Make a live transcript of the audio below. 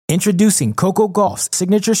Introducing Coco Gauff's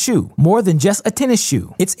signature shoe, more than just a tennis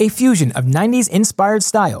shoe. It's a fusion of 90s-inspired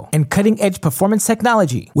style and cutting-edge performance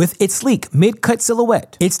technology. With its sleek mid-cut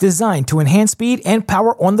silhouette, it's designed to enhance speed and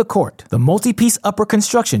power on the court. The multi-piece upper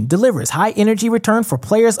construction delivers high-energy return for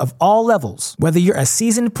players of all levels. Whether you're a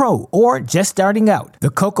seasoned pro or just starting out, the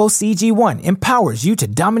Coco CG1 empowers you to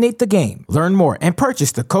dominate the game. Learn more and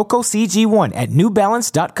purchase the Coco CG1 at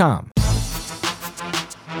NewBalance.com.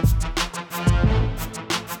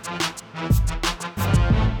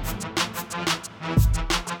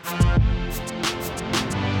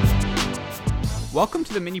 Welcome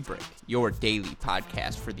to the Mini Break, your daily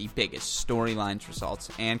podcast for the biggest storylines, results,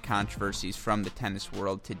 and controversies from the tennis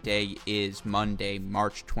world. Today is Monday,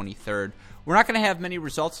 March 23rd. We're not going to have many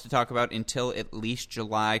results to talk about until at least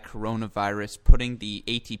July. Coronavirus putting the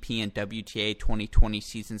ATP and WTA 2020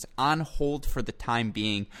 seasons on hold for the time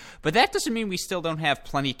being. But that doesn't mean we still don't have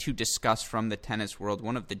plenty to discuss from the tennis world.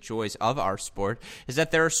 One of the joys of our sport is that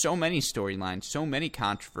there are so many storylines, so many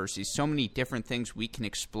controversies, so many different things we can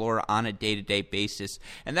explore on a day-to-day basis.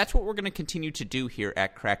 And that's what we're going to continue to do here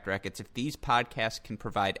at Cracked Racquets. If these podcasts can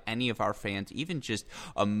provide any of our fans even just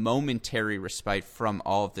a momentary respite from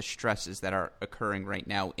all of the stresses that are occurring right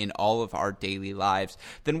now in all of our daily lives,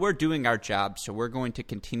 then we're doing our job. So we're going to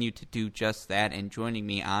continue to do just that. And joining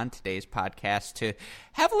me on today's podcast to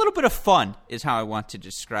have a little bit of fun is how I want to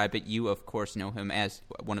describe it. You, of course, know him as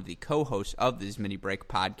one of the co-hosts of these Mini Break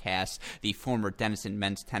podcasts, the former Denison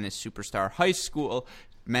men's tennis superstar, high school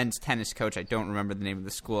men's tennis coach. I don't remember the name of the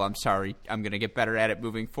school. I'm sorry. I'm going to get better at it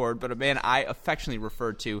moving forward. But a man I affectionately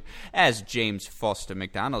refer to as James Foster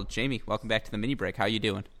McDonald. Jamie, welcome back to the Mini Break. How are you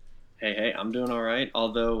doing? Hey, I'm doing all right.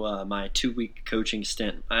 Although my 2-week coaching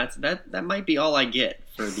stint, that might be all I get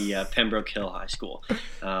for the Pembroke Hill High School.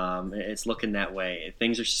 It's looking that way.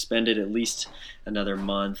 Things are suspended at least another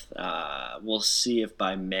month. We'll see if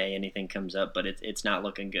by May anything comes up, but it's not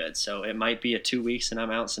looking good. So it might be a 2 weeks and I'm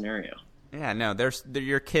out scenario. Yeah, no,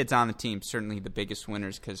 your kids on the team, certainly the biggest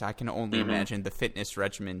winners, because I can only imagine the fitness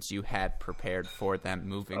regimens you had prepared for them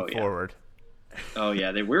moving forward. Oh,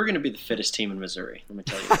 yeah. We were going to be the fittest team in Missouri. Let me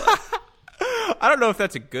tell you that. I don't know if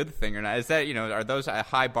that's a good thing or not. Is that, are those a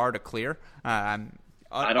high bar to clear? I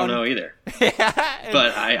don't know either.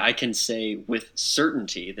 But I can say with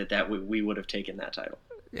certainty that we would have taken that title.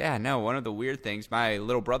 Yeah, no, one of the weird things, my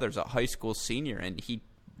little brother's a high school senior, and he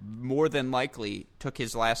more than likely took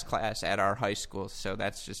his last class at our high school. So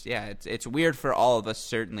that's just, it's weird for all of us,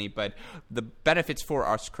 certainly. But the benefits for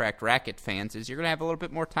us Cracked Racquet fans is you're going to have a little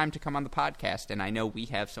bit more time to come on the podcast. And I know we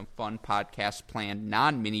have some fun podcasts planned,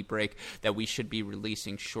 non-mini break, that we should be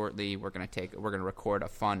releasing shortly. We're going to record a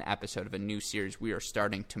fun episode of a new series we are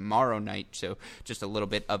starting tomorrow night. So just a little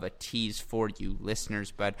bit of a tease for you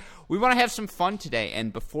listeners. But we want to have some fun today.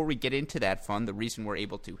 And before we get into that fun, the reason we're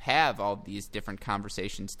able to have all of these different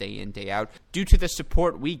conversations day in, day out, due to the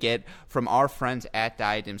support we get from our friends at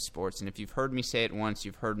Diadem Sports. And if you've heard me say it once,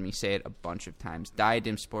 you've heard me say it a bunch of times.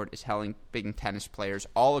 Diadem Sport is helping tennis players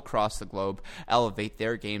all across the globe elevate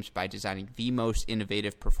their games by designing the most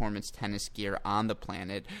innovative performance tennis gear on the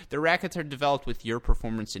planet. Their rackets are developed with your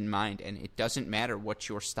performance in mind, and it doesn't matter what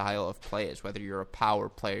your style of play is, whether you're a power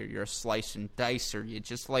player, you're a slice and dice, or you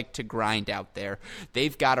just like to grind out there.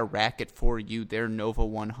 They've got a racket for you, their Nova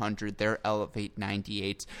 100, their Elevate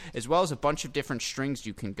 98s, as well as a bunch of different strings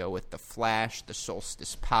you can go with: the Flash, the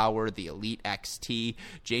Solstice Power, the Elite XT.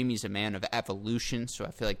 Jamie's a man of evolution, so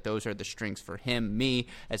I feel like those are the strings for him. Me,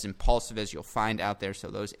 as impulsive as you'll find out there, so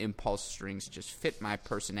those impulse strings just fit my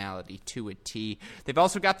personality to a T. They've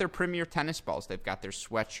also got their premier tennis balls. They've got their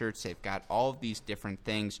sweatshirts. They've got all of these different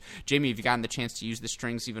things. Jamie, have you gotten the chance to use the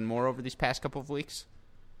strings even more over these past couple of weeks?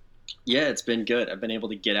 Yeah, it's been good. I've been able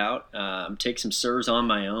to get out, take some serves on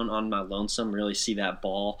my own, on my lonesome, really see that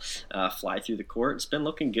ball fly through the court. It's been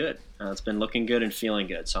looking good. It's been looking good and feeling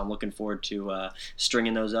good. So I'm looking forward to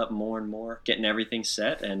stringing those up more and more, getting everything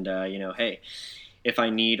set. And, hey, if I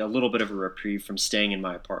need a little bit of a reprieve from staying in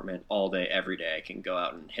my apartment all day, every day, I can go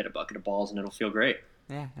out and hit a bucket of balls and it'll feel great.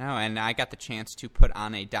 Yeah, no, and I got the chance to put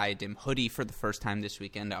on a Diadem hoodie for the first time this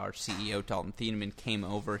weekend. Our CEO, Dalton Thieneman, came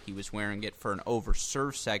over. He was wearing it for an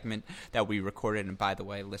Overserve segment that we recorded. And by the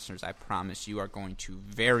way, listeners, I promise you are going to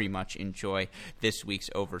very much enjoy this week's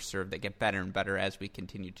Overserve. They get better and better as we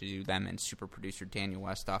continue to do them, and super producer Daniel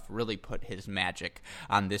Westoff really put his magic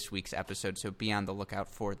on this week's episode, so be on the lookout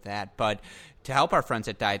for that. But To help our friends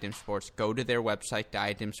at Diadem Sports, go to their website,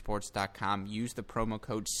 diademsports.com. Use the promo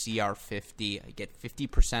code CR50. Get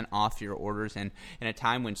 50% off your orders. And in a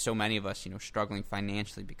time when so many of us, struggling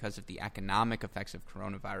financially because of the economic effects of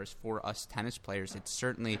coronavirus, for us tennis players, it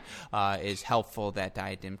certainly is helpful that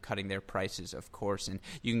Diadem cutting their prices, of course. And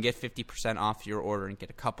you can get 50% off your order and get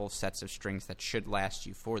a couple of sets of strings that should last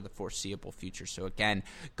you for the foreseeable future. So again,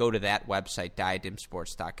 go to that website,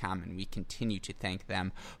 diademsports.com, and we continue to thank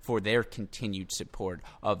them for their continued support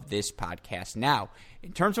of this podcast. Now,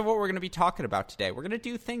 in terms of what we're going to be talking about today, we're going to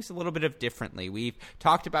do things a little bit differently. We've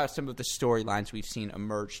talked about some of the storylines we've seen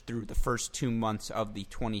emerge through the first 2 months of the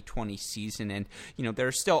 2020 season, and there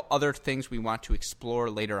are still other things we want to explore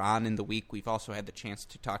later on in the week. We've also had the chance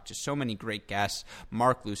to talk to so many great guests: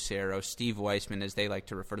 Mark Lucero, Steve Weissman, as they like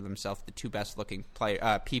to refer to themselves, the two best-looking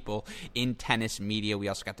people in tennis media. We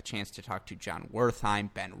also got the chance to talk to John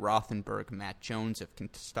Wertheim, Ben Rothenberg, Matt Jones of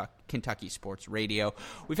Kentucky Sports Radio.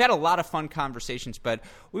 We've had a lot of fun conversations, but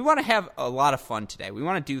we want to have a lot of fun today. We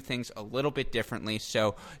want to do things a little bit differently.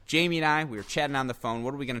 So Jamie and I, we were chatting on the phone.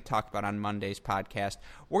 What are we going to talk about on Monday's podcast?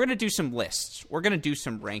 We're going to do some lists. We're going to do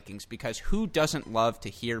some rankings, because who doesn't love to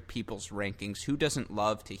hear people's rankings? Who doesn't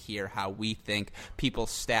love to hear how we think people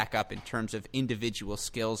stack up in terms of individual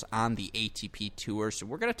skills on the ATP Tour? So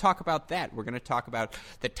we're going to talk about that. We're going to talk about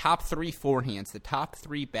the top 3 forehands, the top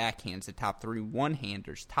 3 backhands, the top 3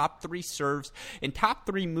 one-handers, top 3 serves, and top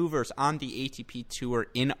 3 movers on the ATP Tour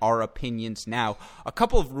in our opinions. Now, a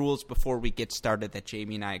couple of rules before we get started that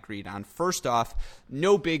Jamie and I agreed on. First off,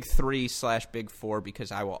 no big 3/big 4, because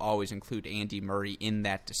I will always include Andy Murray in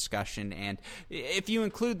that discussion, and if you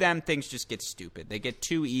include them, things just get stupid. They get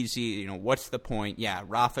too easy. What's the point? Yeah,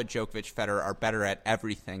 Rafa, Djokovic, Federer are better at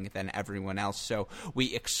everything than everyone else, so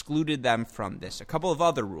we excluded them from this. A couple of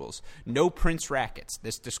other rules: no Prince rackets.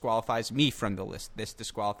 This disqualifies me from the list. This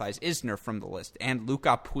disqualifies Isner from the list, and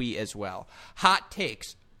Luca Pouille as well. Hot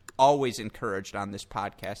takes, always encouraged on this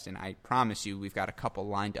podcast, and I promise you we've got a couple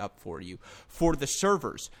lined up for you. For the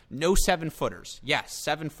servers, no 7-footers. Yes,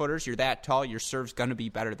 7-footers, you're that tall, your serve's going to be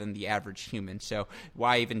better than the average human, so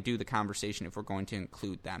why even do the conversation if we're going to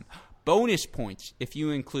include them? Bonus points if you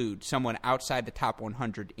include someone outside the top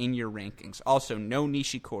 100 in your rankings. Also, no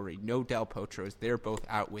Nishikori, no Del Potros. They're both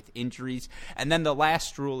out with injuries. And then the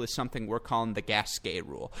last rule is something we're calling the Gasquet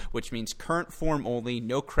rule, which means current form only,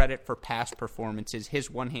 no credit for past performances. His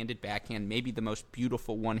one-handed backhand, maybe the most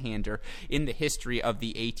beautiful one-hander in the history of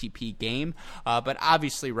the ATP game. But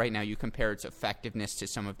obviously right now you compare its effectiveness to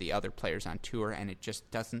some of the other players on tour, and it just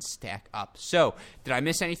doesn't stack up. So, did I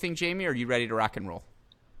miss anything, Jamie, or are you ready to rock and roll?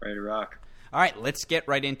 Ready to rock. All right, let's get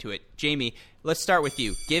right into it. Jamie, let's start with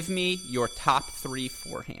you. Give me your top 3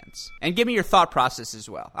 forehands. And give me your thought process as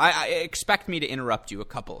well. I expect me to interrupt you a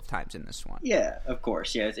couple of times in this one. Yeah, of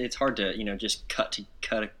course. Yeah, it's hard to, just cut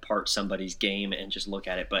apart somebody's game and just look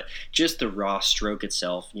at it. But just the raw stroke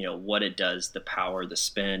itself, what it does, the power, the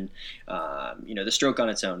spin, the stroke on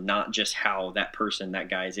its own, not just how that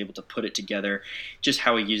guy is able to put it together, just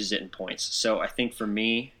how he uses it in points. So I think for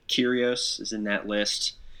me, Kyrgios is in that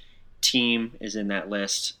list. Team is in that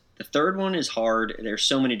list. The third one is hard. There's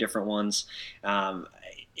so many different ones.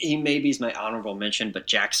 He maybe is my honorable mention, but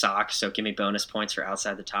Jack Sock, so give me bonus points for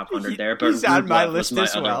outside the top 100 there. But he's on my list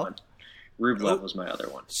as well. Rublev was my other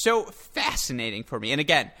one. So fascinating for me. And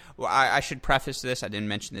again, I should preface this. I didn't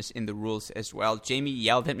mention this in the rules as well. Jamie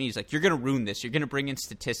yelled at me. He's like, you're going to ruin this. You're going to bring in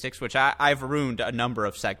statistics, which I've ruined a number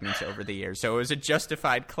of segments over the years. So it was a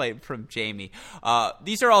justified claim from Jamie.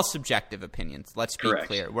 These are all subjective opinions. Let's be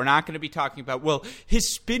clear. We're not going to be talking about, well,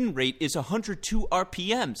 his spin rate is 102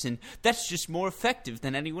 RPMs, and that's just more effective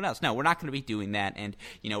than anyone else. No, we're not going to be doing that. And,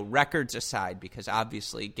 records aside, because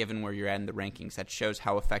obviously, given where you're at in the rankings, that shows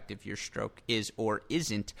how effective your stroke is or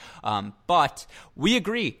isn't. But we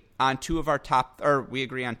agree on 2 of our top, or we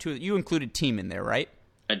agree on 2. You included Team in there, right?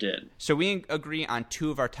 I did. So we agree on 2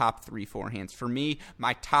 of our top 3 forehands. For me,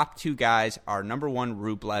 my top 2 guys are number 1,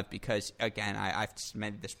 Rublev, because, again, I've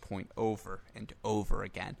made this point over and over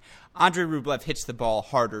again. Andrei Rublev hits the ball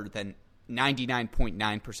harder than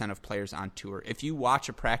 99.9% of players on tour. If you watch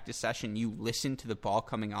a practice session, you listen to the ball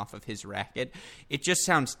coming off of his racket, it just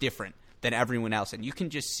sounds different than everyone else. And you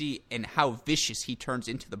can just see in how vicious he turns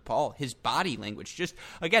into the ball, his body language, just,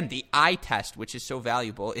 again, the eye test, which is so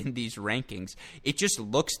valuable in these rankings. It just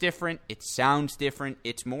looks different. It sounds different.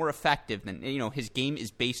 It's more effective than, his game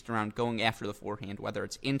is based around going after the forehand, whether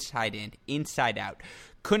it's inside in, inside out.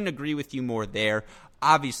 Couldn't agree with you more there.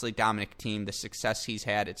 Obviously, Dominic Thiem, the success he's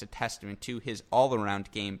had, it's a testament to his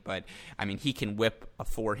all-around game. But, I mean, he can whip a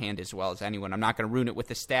forehand as well as anyone. I'm not going to ruin it with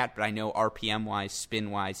a stat, but I know RPM-wise,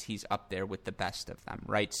 spin-wise, he's up there with the best of them,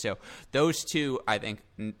 right? So those two, I think,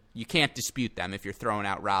 you can't dispute them. If you're throwing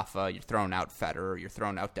out Rafa, you're throwing out Federer, you're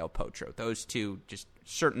throwing out Del Potro. Those two just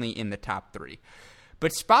certainly in the top three.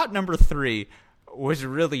 But spot number 3 was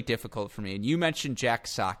really difficult for me. And you mentioned Jack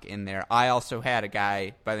Sock in there. I also had a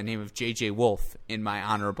guy by the name of J.J. Wolf in my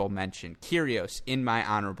honorable mention. Kyrgios in my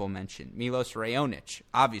honorable mention. Milos Raonic,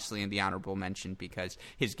 obviously in the honorable mention because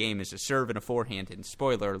his game is a serve and a forehand. And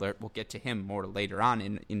spoiler alert, we'll get to him more later on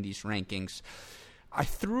in these rankings. I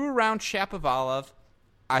threw around Shapovalov.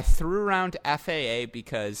 I threw around FAA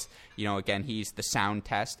because, again, he's the sound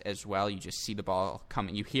test as well. You just see the ball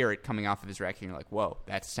coming. You hear it coming off of his racket, and you're like, whoa,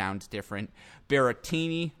 that sounds different.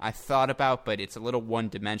 Berrettini, I thought about, but it's a little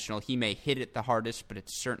one-dimensional. He may hit it the hardest, but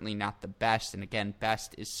it's certainly not the best. And, again,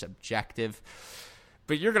 best is subjective.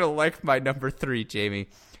 But you're going to like my number 3, Jamie.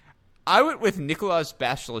 I went with Nicolas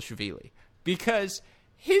Basilashvili because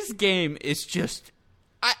his game is just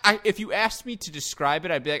if you asked me to describe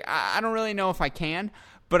it, I'd be like, I don't really know if I can.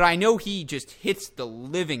 But I know he just hits the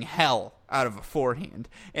living hell out of a forehand.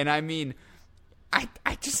 And I mean, I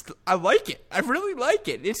like it. I really like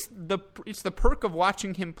it. It's the perk of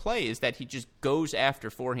watching him play is that he just goes after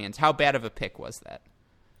forehands. How bad of a pick was that?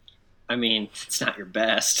 I mean, it's not your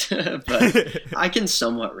best, but I can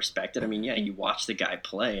somewhat respect it. I mean, yeah, you watch the guy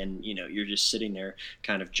play and, you're just sitting there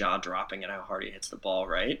kind of jaw dropping at how hard he hits the ball,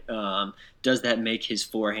 right? Does that make his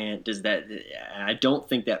forehand, I don't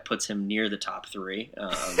think that puts him near the top 3,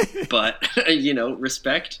 but,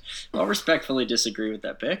 respect. I'll respectfully disagree with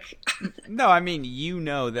that pick. No, I mean,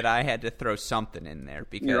 that I had to throw something in there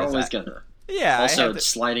because you're always gonna. Yeah. Also,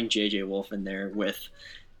 sliding J.J. Wolf in there with,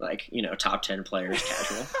 top 10 players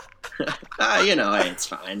casual. It's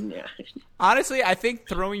fine. Yeah. Honestly, I think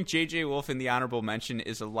throwing J.J. Wolf in the honorable mention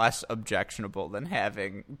is less objectionable than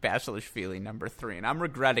having Basilashvili number 3, and I'm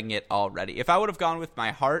regretting it already. If I would have gone with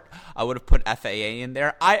my heart, I would have put FAA in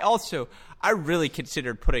there. I really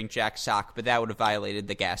considered putting Jack Sock, but that would have violated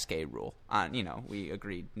the Gasquet rule. We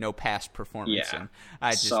agreed no past performance.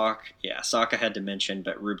 Yeah. Sock I had to mention,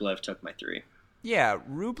 but Rublev took my 3. Yeah,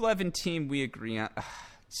 Rublev and Thiem we agree on.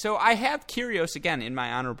 So I have Kyrgios again in my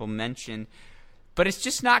honorable mention, but it's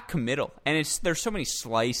just not committal. And there's so many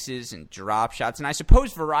slices and drop shots, and I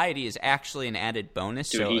suppose variety is actually an added bonus.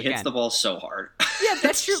 Dude, he hits the ball so hard. Yeah,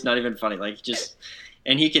 that's true. It's not even funny.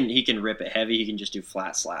 And he can rip it heavy. He can just do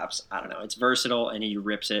flat slaps. I don't know. It's versatile, and he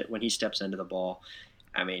rips it when he steps into the ball.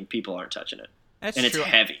 I mean, people aren't touching it. That's and true. It's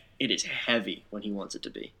heavy. It is heavy when he wants it to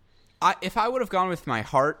be. If I would have gone with my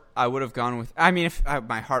heart, I would have gone with... I mean, if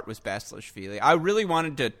my heart was Basilashvili. I really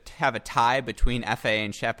wanted to have a tie between FA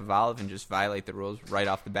and Shapovalov and just violate the rules right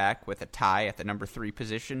off the back with a tie at the number 3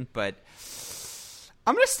 position, but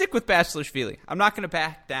I'm going to stick with Basilashvili. I'm not going to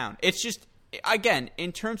back down. It's just, again,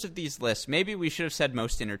 in terms of these lists, maybe we should have said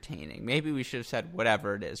most entertaining. Maybe we should have said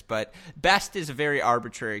whatever it is, but best is a very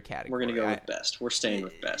arbitrary category. We're going to go with best. We're staying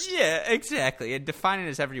with best. Yeah, exactly. And define it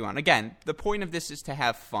as ever you want. Again, the point of this is to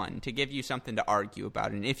have fun, to give you something to argue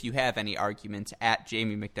about. And if you have any arguments, at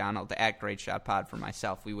Jamie McDonald, at Great Shot Pod for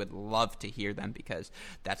myself, we would love to hear them because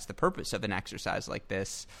that's the purpose of an exercise like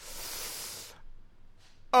this.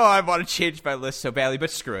 Oh, I want to change my list so badly, but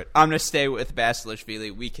screw it. I'm going to stay with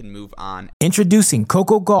Basilashvili. We can move on. Introducing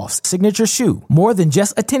Coco Gauff's signature shoe. More than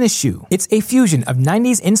just a tennis shoe. It's a fusion of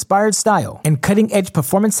 90s inspired style and cutting-edge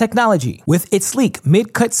performance technology. With its sleek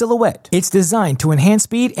mid-cut silhouette, it's designed to enhance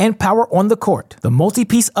speed and power on the court. The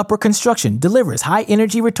multi-piece upper construction delivers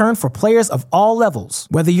high-energy return for players of all levels.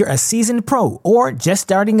 Whether you're a seasoned pro or just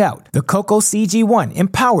starting out, the Coco CG1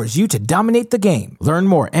 empowers you to dominate the game. Learn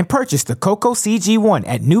more and purchase the Coco CG1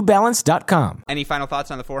 at NewBalance.com. Any final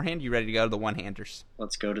thoughts on the forehand? You ready to go to the one-handers?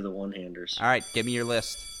 Let's go to the one-handers. All right, give me your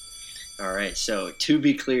list. All right, so to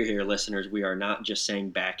be clear here, listeners, we are not just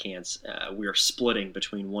saying backhands. We are splitting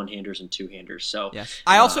between one-handers and two-handers. So yes.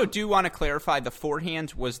 I also do want to clarify the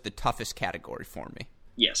forehand was the toughest category for me.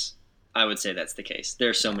 Yes, I would say that's the case.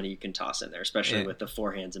 There's so many you can toss in there, especially with the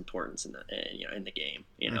forehand's importance in the in the game.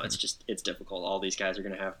 It's difficult. All these guys are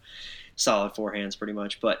going to have solid forehands pretty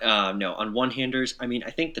much. But no, on one-handers, I mean,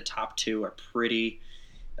 I think the top 2 are pretty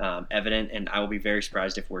evident, and I will be very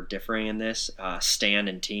surprised if we're differing in this. Stan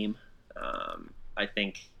and Thiem. I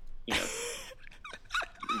think,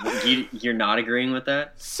 you're not agreeing with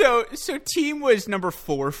that? So Thiem was number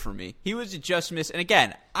 4 for me. He was a just miss. And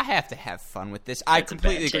again, I have to have fun with this. That's I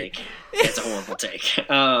completely a bad agree. take. That's a horrible take. But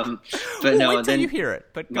Well, no, wait and till then you hear it.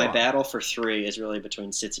 But my on. battle for 3 is really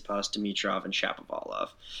between Tsitsipas, Dimitrov, and Shapovalov.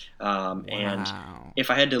 And if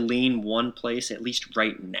I had to lean one place, at least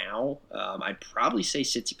right now, I'd probably say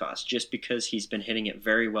Tsitsipas, just because he's been hitting it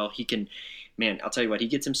very well. He can, man, I'll tell you what, he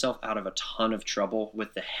gets himself out of a ton of trouble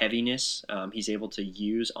with the heaviness he's able to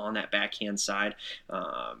use on that backhand side.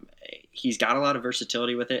 He's got a lot of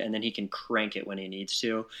versatility with it, and then he can crank it when he needs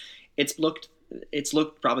to. It's looked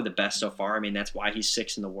probably the best so far. I mean, that's why he's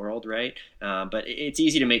 6th in the world, right? But it's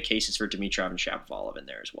easy to make cases for Dimitrov and Shapovalov in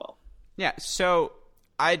there as well. Yeah, so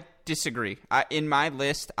I disagree. In my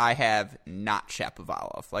list, I have not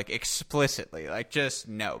Shapovalov, like explicitly, like just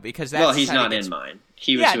no, because that's he's not in mine.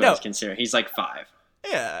 He was who I was considering. He's like 5.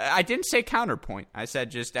 Yeah, I didn't say counterpoint. I said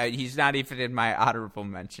just he's not even in my honorable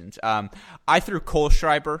mentions. I threw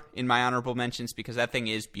Kohlschreiber in my honorable mentions because that thing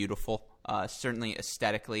is beautiful. Certainly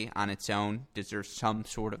aesthetically on its own deserves some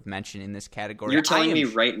sort of mention in this category. You're telling me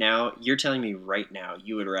right now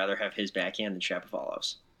you would rather have his backhand than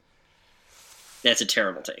Shapovalov's. That's a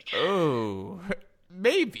terrible take. Oh,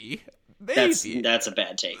 maybe. That's a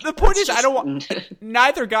bad take. The point is, I don't want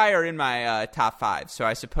neither guy are in my top 5, so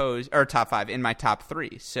I suppose, or top 5 in my top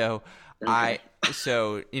 3. So okay.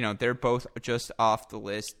 So they're both just off the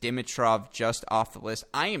list. Dimitrov just off the list.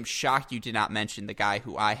 I am shocked you did not mention the guy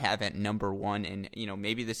who I have at number 1, and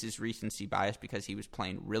maybe this is recency bias because he was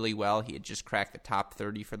playing really well. He had just cracked the top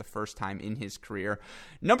 30 for the first time in his career.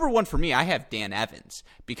 Number 1 for me, I have Dan Evans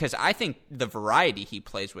because I think the variety he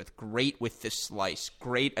plays with, great with the slice,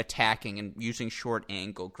 great attacking and using short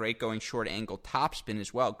angle, great going short angle topspin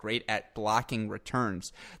as well, great at blocking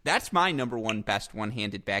returns. That's my number 1 best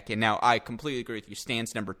one-handed backhand. Now, I completely agree with you.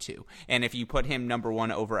 Stan's number 2. And if you put him number 1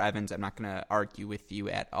 over Evans, I'm not going to argue with you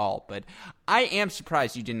at all. But I am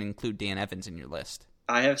surprised you didn't include Dan Evans in your list.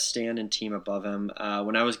 I have Stan and Team above him.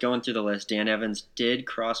 When I was going through the list, Dan Evans did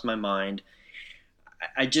cross my mind.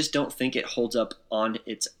 I just don't think it holds up on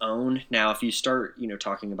its own. Now, if you start,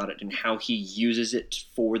 talking about it and how he uses it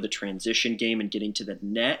for the transition game and getting to the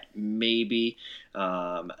net, maybe.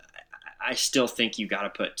 I still think you got to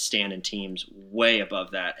put Stan and Teams way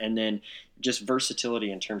above that. And then just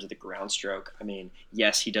versatility in terms of the ground stroke. I mean,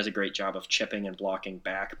 yes, he does a great job of chipping and blocking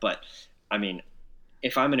back, but I mean,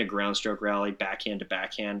 if I'm in a ground stroke rally, backhand to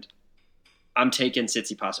backhand, I'm taking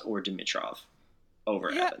Tsitsipas or Dimitrov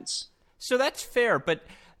over Evans. So that's fair, but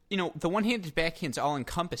the one-handed backhand's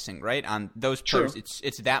all-encompassing, right? On those players,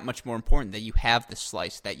 it's that much more important that you have the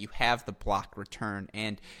slice, that you have the block return.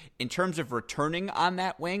 And in terms of returning on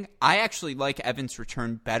that wing, I actually like Evans'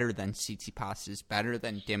 return better than Tsitsipas's, better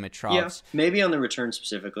than Dimitrov's. Yeah, maybe on the return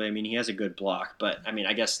specifically. I mean, he has a good block, but I mean,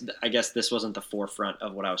 I guess this wasn't the forefront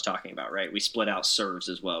of what I was talking about, right? We split out serves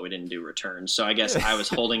as well. We didn't do returns. So I guess I was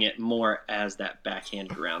holding it more as that backhand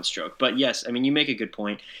ground stroke. But yes, I mean, you make a good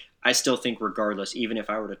point. I still think regardless, even if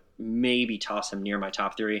I were to maybe toss him near my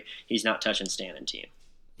top 3, he's not touching Stan and Team.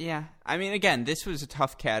 Yeah. I mean, again, this was a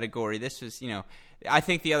tough category. This was, I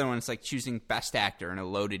think the other one is like choosing best actor in a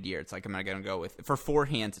loaded year. It's like, am I going to go with, for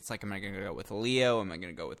forehands, it's like, am I going to go with Leo? Am I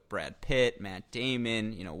going to go with Brad Pitt, Matt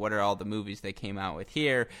Damon? What are all the movies they came out with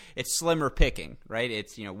here? It's slimmer picking, right?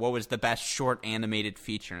 It's, what was the best short animated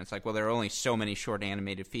feature? And it's like, well, there are only so many short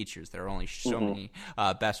animated features. There are only so many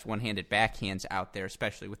best one-handed backhands out there,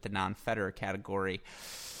 especially with the non-Federer category.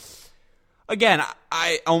 Again,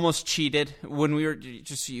 I almost cheated. When we were,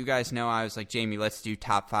 just so you guys know, I was like, Jamie, let's do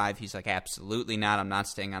top 5. He's like, absolutely not. I'm not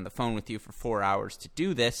staying on the phone with you for 4 hours to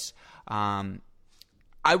do this.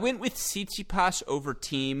 I went with Tsitsipas over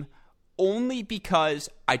Team only because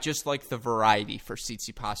I just like the variety for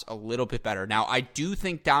Tsitsipas a little bit better. Now, I do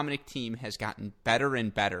think Dominic Thiem has gotten better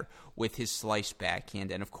and better with his slice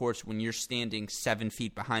backhand. And, of course, when you're standing 7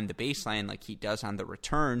 feet behind the baseline like he does on the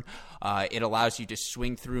return, it allows you to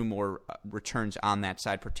swing through more returns on that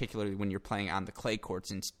side, particularly when you're playing on the clay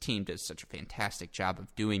courts, and Thiem does such a fantastic job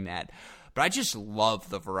of doing that. But I just love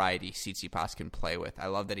the variety Tsitsipas can play with. I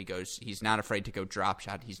love that he's not afraid to go drop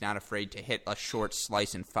shot. He's not afraid to hit a short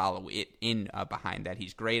slice and follow it in behind that.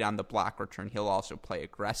 He's great on the block return. He'll also play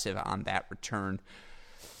aggressive on that return.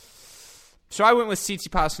 So I went with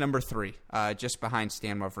Tsitsipas number 3, just behind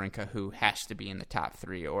Stan Wawrinka, who has to be in the top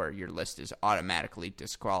 3 or your list is automatically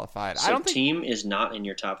disqualified. So Team is not in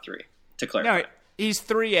your top 3, to clarify. No, he's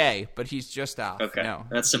 3A, but he's just off. Okay, no,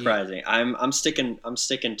 that's surprising. I'm sticking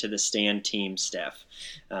to the Stan Team Steph,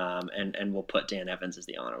 and we'll put Dan Evans as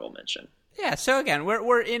the honorable mention. Yeah, so again,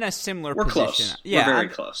 we're in a similar We're position. close. Yeah, We're very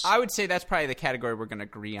close. I would say that's probably the category we're going to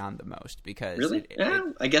agree on the most because Really?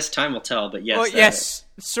 I guess time will tell, but yes. Well, yes,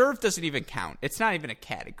 serve doesn't even count. It's not even a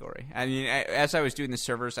category. I mean, as I was doing the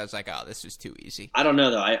servers, I was like, oh, this is too easy. I don't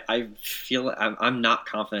know, though. I feel I'm not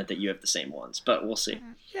confident that you have the same ones, but we'll see.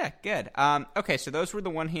 Yeah, good. Okay, so those were the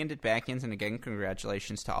one-handed backhands, and again,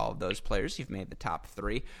 congratulations to all of those players. You've made the top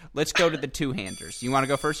 3. Let's go to the two-handers. You want to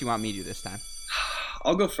go first? You want me to this time?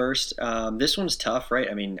 I'll go first. This one's tough, right?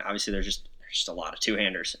 I mean, obviously there's just a lot of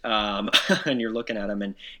two-handers, and you're looking at them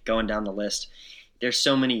and going down the list. There's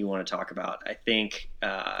so many you want to talk about. I think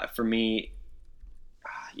for me,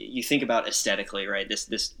 you think about aesthetically, right?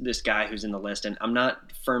 This guy who's in the list, and I'm not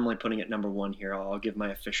firmly putting it number 1 here. I'll give my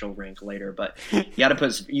official rank later, but you got to put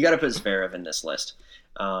Zverev in this list.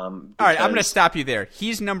 All right, I'm going to stop you there.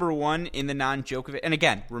 He's number 1 in the non-Djokovic. And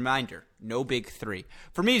again, reminder, no big 3.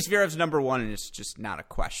 For me, Zverev's number 1, and it's just not a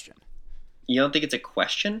question. You don't think it's a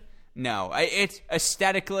question? No, it's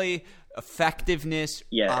aesthetically, effectiveness.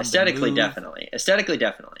 Yeah, aesthetically, definitely. Aesthetically,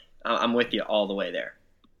 definitely. I'm with you all the way there.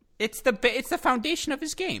 It's the foundation of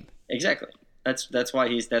his game. Exactly. That's why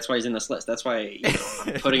he's in this list. That's why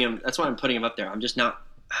I'm putting him. That's why I'm putting him up there. I'm just not.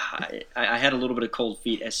 I had a little bit of cold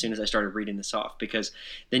feet as soon as I started reading this off, because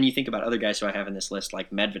then you think about other guys who I have in this list, like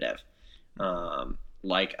Medvedev,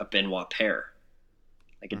 like a Benoit Paire,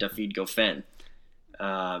 like a David Goffin.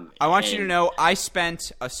 I want you to know I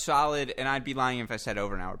spent a solid, and I'd be lying if I said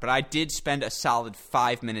over an hour, but I did spend a solid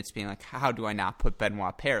 5 minutes being like, how do I not put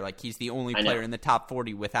Benoit Paire? Like, he's the only player in the top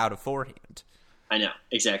 40 without a forehand. I know,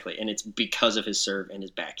 exactly. And it's because of his serve and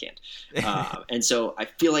his backhand. And so I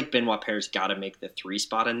feel like Benoit Paire's got to make the 3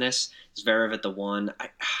 spot in this. Zverev at the 1.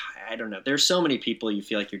 I don't know. There's so many people you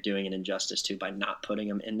feel like you're doing an injustice to by not putting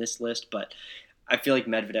him in this list, but I feel like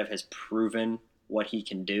Medvedev has proven what he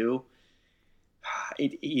can do.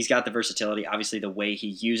 He's got the versatility. Obviously, the way he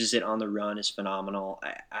uses it on the run is phenomenal.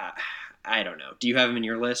 I don't know. Do you have him in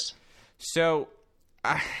your list? So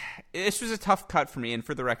this was a tough cut for me, and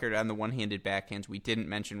for the record, on the one-handed backhands, we didn't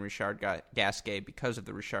mention Richard Gasquet because of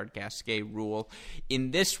the Richard Gasquet rule. In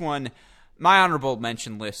this one, my honorable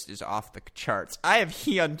mention list is off the charts. I have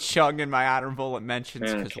Hyun Chung in my honorable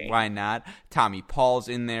mentions because why not? Tommy Paul's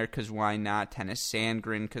in there because why not? Tennis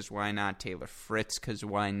Sandgren because why not? Taylor Fritz because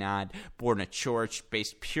why not? Borna Coric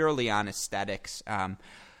based purely on aesthetics.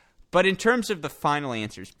 But in terms of the final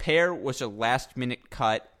answers, Paire was a last-minute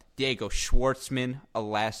cut. Diego Schwartzman, a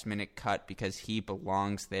last-minute cut because he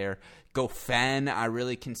belongs there. Goffin, I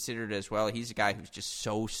really considered as well. He's a guy who's just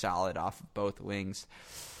so solid off of both wings.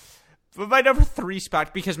 But my number 3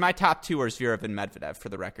 spot, because my top 2 are Zverev and Medvedev, for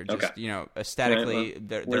the record. Just, aesthetically,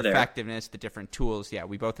 their effectiveness, the different tools. Yeah,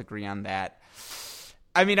 we both agree on that.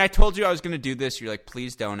 I mean, I told you I was going to do this. You're like,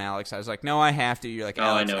 please don't, Alex. I was like, no, I have to. You're like,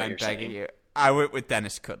 Alex, I'm begging you. I went with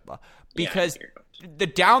Denis Kudla. Because the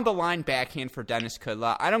down-the-line backhand for Denis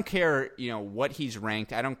Kudla, I don't care, what he's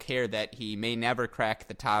ranked. I don't care that he may never crack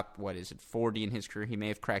the top, 40 in his career. He may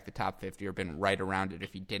have cracked the top 50 or been right around it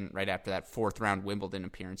if he didn't right after that 4th-round Wimbledon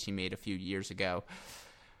appearance he made a few years ago.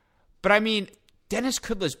 But, I mean, Denis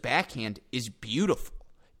Kudla's backhand is beautiful.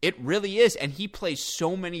 It really is, and he plays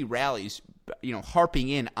so many rallies, harping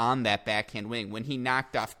in on that backhand wing. When he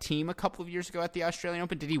knocked off Thiem a couple of years ago at the Australian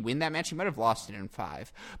Open, did he win that match? He might have lost it in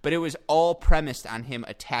 5. But it was all premised on him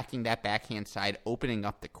attacking that backhand side, opening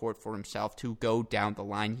up the court for himself to go down the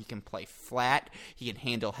line. He can play flat. He can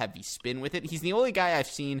handle heavy spin with it. He's the only guy I've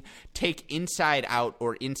seen take inside out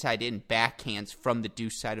or inside in backhands from the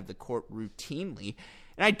deuce side of the court routinely.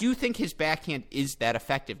 And I do think his backhand is that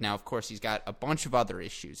effective. Now, of course, he's got a bunch of other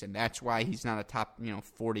issues, and that's why he's not a top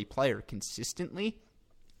 40 player consistently.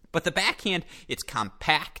 But the backhand, it's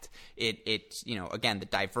compact. It's again, the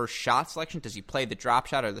diverse shot selection. Does he play the drop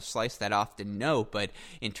shot or the slice that often? No. But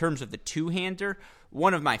in terms of the two-hander,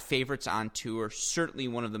 one of my favorites on tour, certainly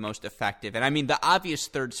one of the most effective. And I mean, the obvious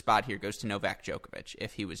 3rd spot here goes to Novak Djokovic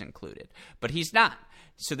if he was included. But he's not.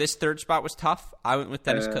 So this 3rd spot was tough. I went with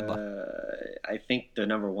Denis Kudla. I think the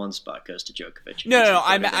number 1 spot goes to Djokovic. No.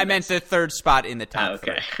 I meant the 3rd spot in the top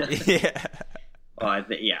 3. Yeah. Well,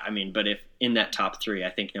 but if in that top 3,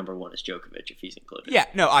 I think number 1 is Djokovic if he's included. Yeah,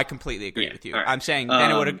 no, I completely agree with you. Right. I'm saying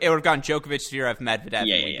then it would have gone Djokovic, Zverev, Medvedev,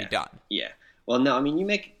 and we'd be done. Yeah. Well, no, I mean, you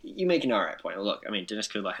make an all right point. Look, I mean, Denis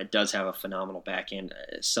Kudla does have a phenomenal backhand,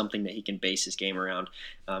 something that he can base his game around.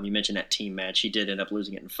 You mentioned that team match. He did end up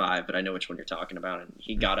losing it in 5, but I know which one you're talking about, and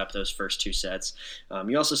he got up those first 2 sets.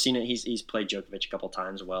 You also seen it. He's played Djokovic a couple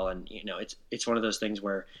times well, and it's one of those things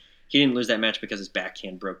where he didn't lose that match because his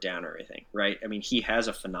backhand broke down or anything, right? I mean, he has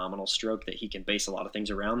a phenomenal stroke that he can base a lot of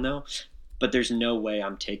things around, though. but there's no way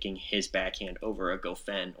I'm taking his backhand over a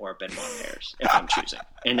Goffin or a Benoit Paires if I'm choosing.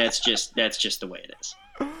 And that's just the way it is.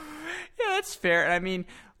 Yeah, that's fair. I mean,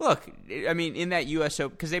 look, in that U.S.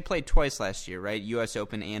 Open, because they played twice last year, right? U.S.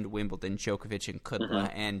 Open and Wimbledon, Djokovic and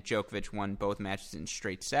Kudla, and Djokovic won both matches in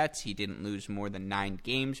straight sets. He didn't lose more than 9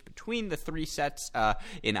 games between the 3 sets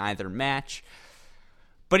in either match.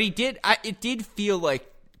 But it did feel like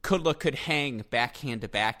Kudla could hang backhand to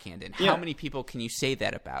backhand, and how many people can you say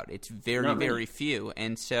that about? It's very, very few.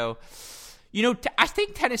 And so, I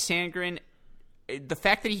think Tennis Sandgren, the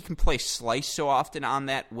fact that he can play slice so often on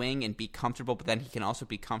that wing and be comfortable, but then he can also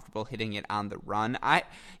be comfortable hitting it on the run,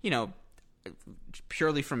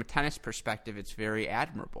 purely from a tennis perspective, it's very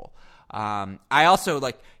admirable. I also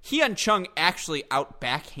Hyun Chung actually out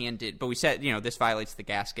backhanded, but we said, this violates the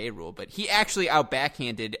Gasquet rule, but he actually out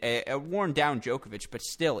backhanded a worn down Djokovic, but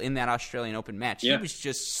still in that Australian Open match, he was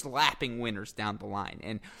just slapping winners down the line.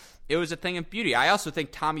 And it was a thing of beauty. I also think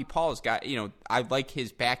Tommy Paul's got, I like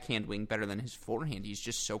his backhand wing better than his forehand. He's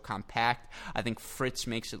just so compact. I think Fritz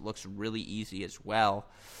makes it looks really easy as well.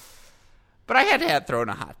 But I had to throw in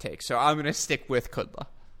a hot take, so I'm going to stick with Kudla.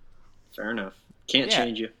 Fair enough. Can't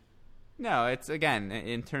change you. No, it's, again,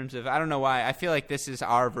 in terms of, I don't know why, I feel like this is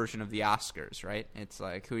our version of the Oscars, right? It's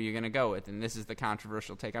like, who are you going to go with? And this is the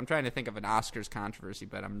controversial take. I'm trying to think of an Oscars controversy,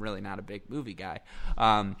 but I'm really not a big movie guy.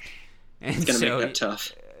 It's going to make that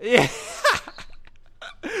tough. Yeah.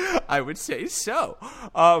 I would say so.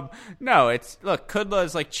 No, Kudla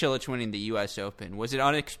is like Cilic winning the U.S. Open. Was it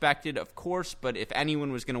unexpected? Of course, but if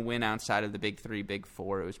anyone was going to win outside of the big 3, big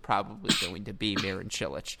 4, it was probably going to be Marin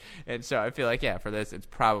Cilic. And so I feel like, for this, it's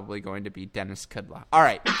probably going to be Denis Kudla. All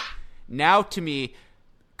right. Now, to me,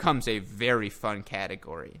 comes a very fun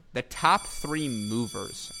category. The top 3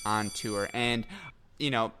 movers on tour. And,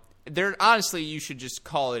 honestly, you should just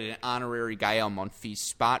call it an honorary Gael Monfils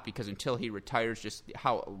spot, because until he retires, just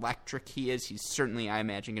how electric he is, he's certainly, I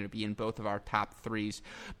imagine, going to be in both of our top 3s.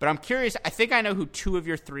 But I'm curious. I think I know who 2 of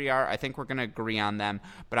your 3 are. I think we're going to agree on them.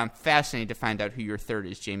 But I'm fascinated to find out who your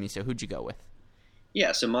 3rd is, Jamie. So who'd you go with?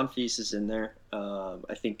 Yeah, so Monfils is in there.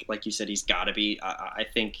 I think, like you said, he's got to be. I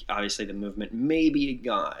think, obviously, the movement maybe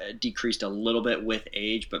decreased a little bit with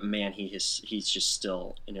age, but, man, he's just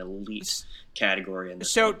still an elite category in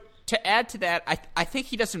this. So, to add to that, I think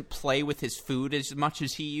he doesn't play with his food as much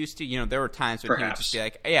as he used to. There were times when he would just be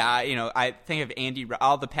like, I think of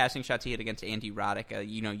all the passing shots he hit against Andy Roddick.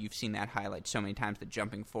 You've seen that highlight so many times, the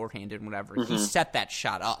jumping forehand and whatever. Mm-hmm. He set that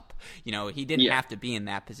shot up. He didn't have to be in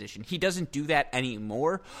that position. He doesn't do that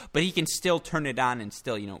anymore, but he can still turn it on and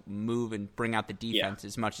still, move and bring out the defense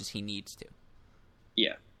as much as he needs to.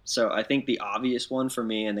 Yeah. So I think the obvious one for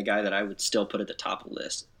me, and the guy that I would still put at the top of the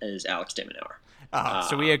list, is Alex de Minaur.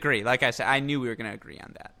 So we agree. Like I said, I knew we were going to agree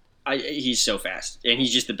on that. He's so fast, and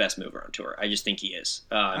he's just the best mover on tour. I just think he is.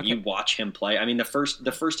 Okay. You watch him play. I mean, the first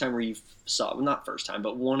time where you saw, well, not first time,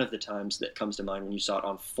 but one of the times that comes to mind when you saw it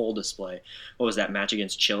on full display, what was that match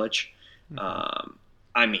against Cilic?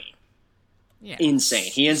 Mm-hmm.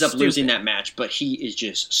 Insane. He ends up losing that match, but he is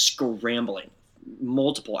just scrambling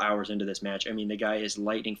multiple hours into this match. I mean, the guy is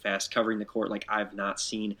lightning fast, covering the court like I've not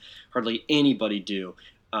seen hardly anybody do.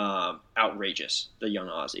 Outrageous, the young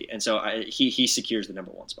Aussie, and so he secures the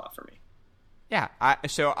number 1 spot for me. Yeah,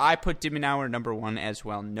 so I put de Minaur number 1 as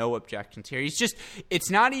well. No objections here. It's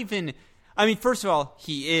not even. I mean, first of all,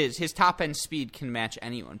 his top end speed can match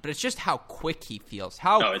anyone, but it's just how quick he feels.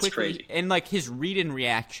 It's crazy. And his read and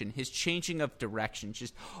reaction, his changing of direction,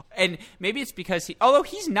 and maybe it's because although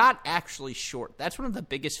he's not actually short. That's one of the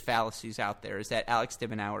biggest fallacies out there, is that Alex de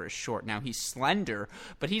Minaur is short. Now, he's slender,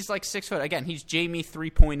 but he's like 6 foot. Again, he's Jamie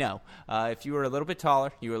 3.0. If you were a little bit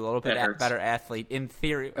taller, you were a little bit better athlete in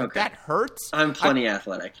theory. Okay. That hurts. I'm plenty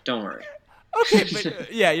athletic. Don't worry. Okay,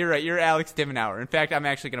 but you're right. You're Alex de Minaur. In fact, I'm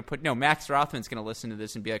actually going to put Max Rothman's going to listen to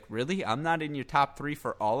this and be like, "Really? I'm not in your top 3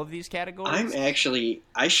 for all of these categories."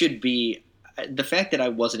 I should be. The fact that I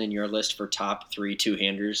wasn't in your list for top 3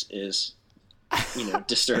 two-handers is,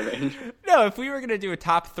 disturbing. No, if we were going to do a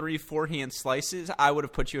top 3 forehand slices, I would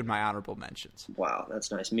have put you in my honorable mentions. Wow,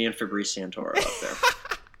 that's nice. Me and Fabrice Santoro up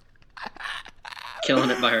there.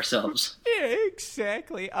 Killing it by ourselves. Yeah,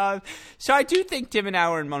 exactly. So I do think de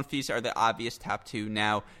Minaur and Monfils are the obvious top 2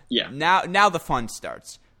 now. Yeah. Now the fun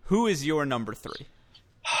starts. Who is your number 3?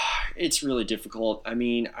 It's really difficult. I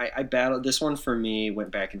mean, I battled this one. For me,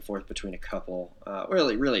 went back and forth between a couple.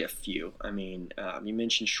 Really a few. I mean, you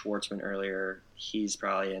mentioned Schwartzman earlier. He's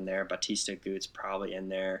probably in there. Bautista Agut's probably in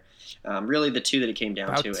there. Really, the 2 that it came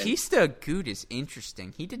down to. Bautista Agut is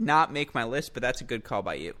interesting. He did not make my list, but that's a good call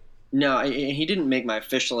by you. No, he didn't make my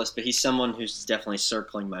official list, but he's someone who's definitely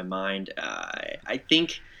circling my mind. I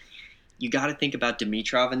think you got to think about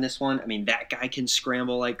Dimitrov in this one. I mean, that guy can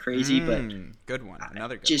scramble like crazy, but good one.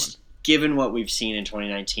 Another good just one. Given what we've seen in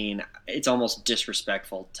 2019, it's almost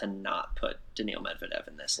disrespectful to not put Daniil Medvedev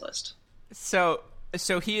in this list. So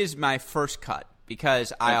he is my first cut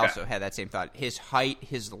because I also had that same thought. His height,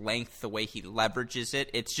 his length, the way he leverages it,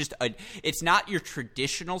 it's not your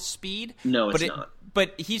traditional speed. No, it's not.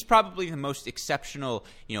 But he's probably the most exceptional,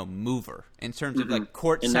 mover in terms of like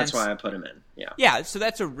court and sense. That's why I put him in. Yeah. Yeah, so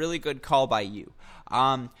that's a really good call by you.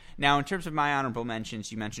 Now, in terms of my honorable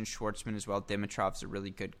mentions, you mentioned Schwartzman as well. Dimitrov's a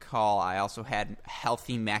really good call. I also had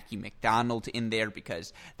healthy Mackie McDonald in there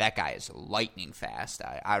because that guy is lightning fast.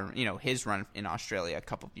 His run in Australia a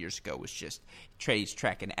couple of years ago was just he's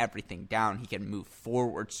tracking everything down. He can move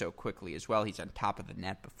forward so quickly as well. He's on top of the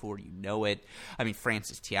net before you know it. I mean,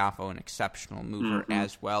 Francis Tiafoe, an exceptional mover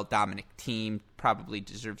as well. Dominic Thiem probably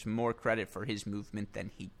deserves more credit for his movement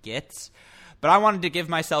than he gets. But I wanted to give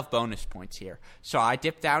myself bonus points here. So I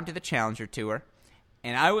dipped down to the Challenger Tour,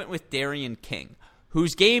 and I went with Darian King,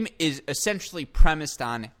 whose game is essentially premised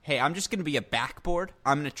on, hey, I'm just going to be a backboard.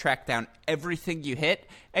 I'm going to track down everything you hit,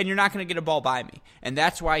 and you're not going to get a ball by me. And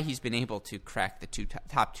that's why he's been able to crack the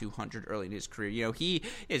top 200 early in his career. He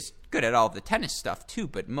is good at all of the tennis stuff too,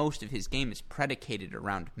 but most of his game is predicated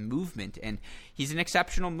around movement, and he's an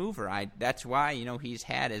exceptional mover. That's why, he's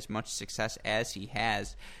had as much success as he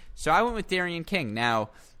has. So I went with Darian King. Now,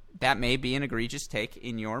 that may be an egregious take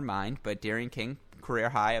in your mind, but Darian King, career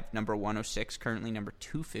high of number 106, currently number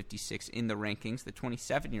 256 in the rankings, the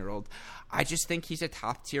 27-year-old. I just think he's a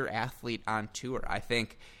top-tier athlete on tour. I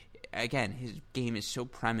think, again, his game is so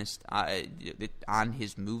premised on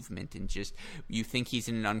his movement, and just you think he's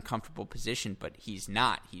in an uncomfortable position, but he's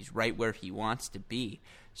not. He's right where he wants to be.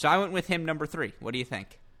 So I went with him number 3. What do you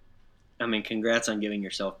think? I mean, congrats on giving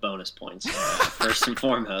yourself bonus points, first and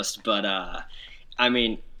foremost. But,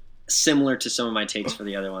 similar to some of my takes for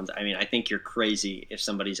the other ones, I think you're crazy if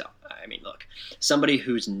somebody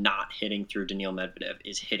who's not hitting through Daniil Medvedev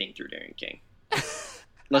is hitting through Darian King.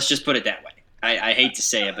 Let's just put it that way. I hate to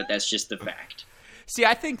say it, but that's just the fact. See,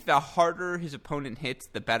 I think the harder his opponent hits,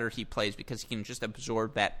 the better he plays because he can just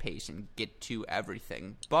absorb that pace and get to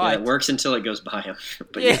everything. But it works until it goes by him.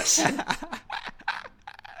 But yes.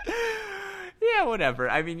 Yeah, whatever.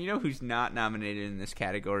 I mean, who's not nominated in this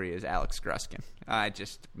category is Alex Gruskin.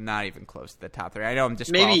 Just not even close to the top 3. I know I'm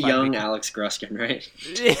just maybe young Alex Gruskin, right?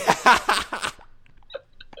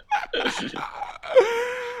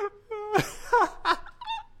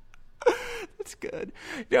 That's good.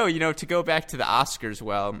 No, to go back to the Oscars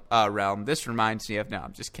realm, this reminds me of, no,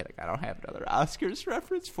 I'm just kidding. I don't have another Oscars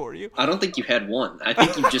reference for you. I don't think you had one. I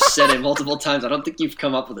think you've just said it multiple times. I don't think you've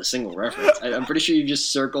come up with a single reference. I'm pretty sure you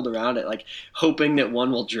just circled around it, like hoping that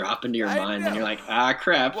one will drop into your mind, and you're like,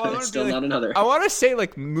 crap, it's still not another. I want to say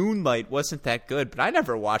Moonlight wasn't that good, but I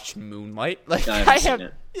never watched Moonlight. I haven't seen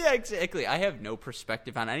it. Yeah, exactly. I have no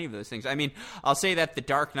perspective on any of those things. I mean, I'll say that The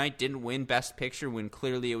Dark Knight didn't win Best Picture when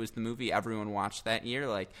clearly it was the movie everyone watched that year.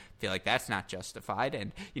 I feel like that's not justified.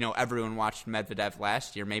 And, everyone watched Medvedev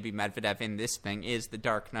last year. Maybe Medvedev in this thing is the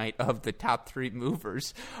Dark Knight of the top 3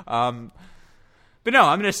 movers. But no,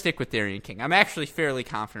 I'm going to stick with Darian King. I'm actually fairly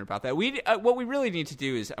confident about that. What we really need to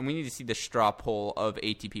do is we need to see the straw poll of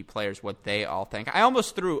ATP players, what they all think. I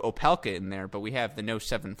almost threw Opelka in there, but we have the no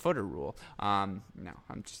 7-footer rule. No,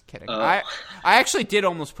 I'm just kidding. I actually did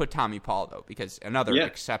almost put Tommy Paul, though, because another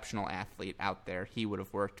exceptional athlete out there. He would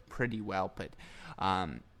have worked pretty well, but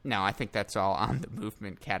no, I think that's all on the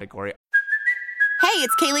movement category. Hey,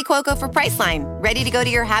 it's Kaylee Cuoco for Priceline. Ready to go to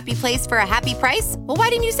your happy place for a happy price? Well, why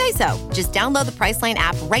didn't you say so? Just download the Priceline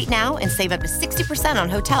app right now and save up to 60% on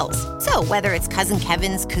hotels. So whether it's Cousin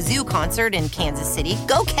Kevin's Kazoo Concert in Kansas City,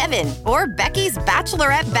 go Kevin, or Becky's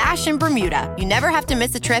Bachelorette Bash in Bermuda, you never have to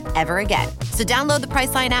miss a trip ever again. So download the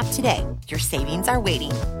Priceline app today. Your savings are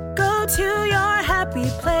waiting. Go to your happy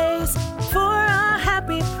place for a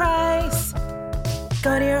happy price.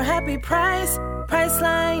 Go to your happy price,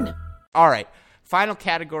 Priceline. All right. Final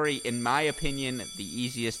category, in my opinion, the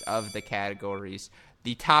easiest of the categories,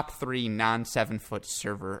 the top 3 non-7-foot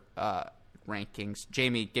server rankings.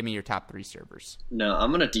 Jamie, give me your top 3 servers. No, I'm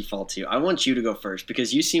going to default to you. I want you to go first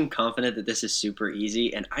because you seem confident that this is super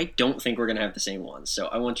easy, and I don't think we're going to have the same ones, so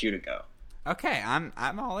I want you to go. Okay,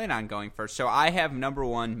 I'm all in on going first. So I have number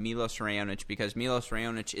 1, Milos Raonic, because Milos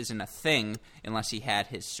Raonic isn't a thing unless he had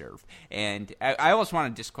his serve. And I almost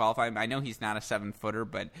want to disqualify him. I know he's not a 7-footer,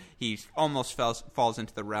 but he almost falls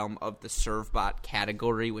into the realm of the serve bot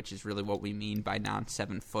category, which is really what we mean by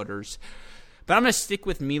non-7-footers. But I'm going to stick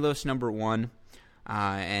with Milos number 1.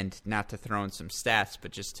 And not to throw in some stats,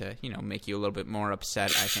 but just to, make you a little bit more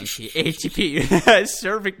upset, I think the ATP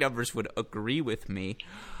serving numbers would agree with me.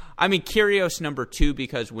 I mean, Kyrgios number 2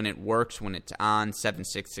 because when it works, when it's on 7-6,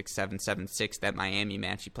 6-7, 7-6, that Miami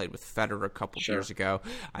match he played with Federer a couple years ago.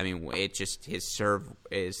 I mean, it just his serve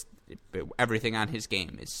is everything on his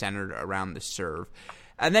game is centered around the serve.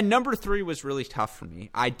 And then number 3 was really tough for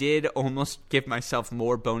me. I did almost give myself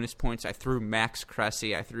more bonus points. I threw Max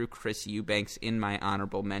Cressy. I threw Chris Eubanks in my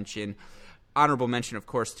honorable mention. Honorable mention, of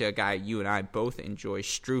course, to a guy you and I both enjoy,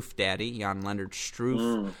 Struff Daddy, Jan-Lennard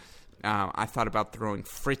Struff. I thought about throwing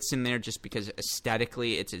Fritz in there just because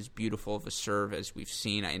aesthetically it's as beautiful of a serve as we've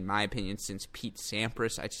seen, in my opinion, since Pete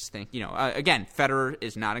Sampras. I just think, again, Federer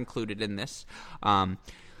is not included in this.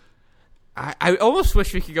 I almost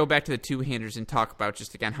wish we could go back to the two-handers and talk about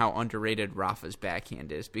just, again, how underrated Rafa's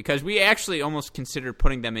backhand is, because we actually almost considered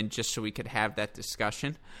putting them in just so we could have that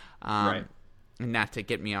discussion. Right. And not to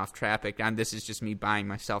get me off traffic, this is just me buying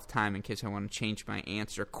myself time in case I want to change my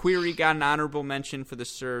answer. Query got an honorable mention for the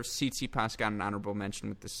serve. Tsitsipas got an honorable mention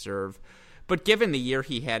with the serve. But given the year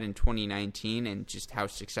he had in 2019 and just how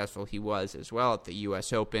successful he was as well at the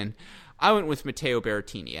U.S. Open, I went with Matteo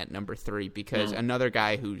Berrettini at number 3 because another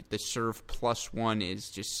guy who the serve +1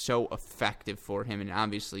 is just so effective for him. And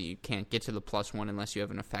obviously you can't get to the +1 unless you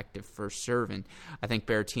have an effective first serve. And I think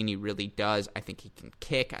Berrettini really does. I think he can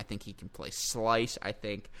kick. I think he can play slice. I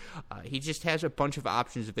think he just has a bunch of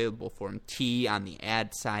options available for him. Tee on the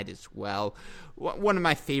ad side as well. One of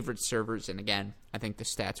my favorite servers. And again, I think the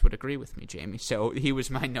stats would agree with me, Jamie. So he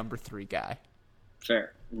was my number 3 guy.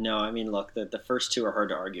 Fair. No, I mean, look, the first 2 are hard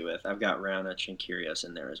to argue with. I've got Raonic and Kyrgios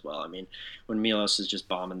in there as well. I mean, when Milos is just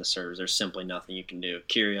bombing the serves, there's simply nothing you can do.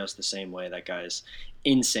 Kyrgios the same way. That guy's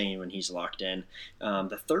insane when he's locked in.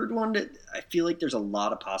 The third one, I feel like there's a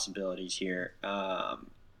lot of possibilities here.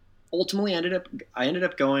 Ultimately, I ended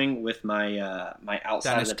up going with my my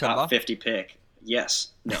outside Dennis of the top Kudla? 50 pick. Yes.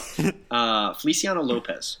 No. Feliciano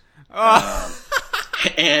Lopez.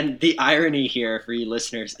 And the irony here for you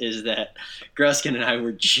listeners is that Gruskin and I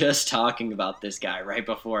were just talking about this guy right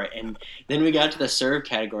before it. And then we got to the serve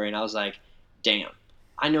category, and I was like, damn,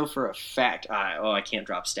 I know for a fact. I can't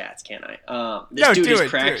drop stats, can I?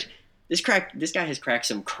 This guy has cracked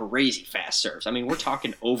some crazy fast serves. I mean, we're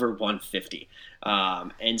talking over 150.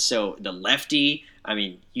 And so the lefty, I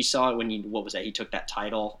mean, you saw it when what was that? He took that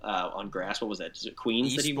title on grass. What was that? Is it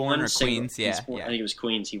Queens that he won? Or Queens, yeah. I think it was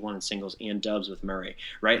Queens. He won in singles and dubs with Murray,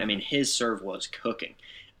 right? I mean, his serve was cooking.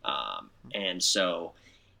 And so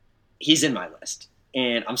he's in my list.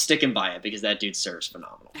 And I'm sticking by it because that dude serves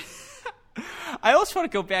phenomenal. I also want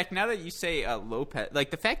to go back, now that you say Lopez,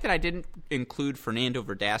 like the fact that I didn't include Fernando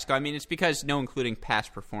Verdasco, I mean, it's because no including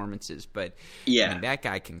past performances, but yeah, I mean, that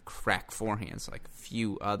guy can crack forehands like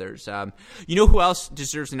few others. You know who else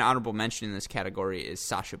deserves an honorable mention in this category is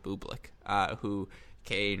Sasha Bublik, who,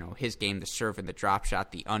 his game, the serve and the drop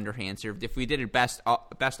shot, the underhand serve. If we did a best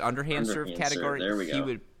underhand serve category, he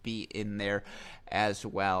would be in there as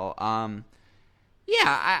well.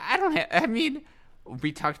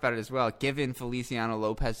 We talked about it as well. Given Feliciano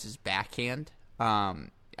Lopez's backhand, I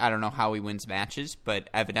don't know how he wins matches, but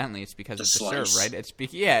evidently it's because of the serve, right?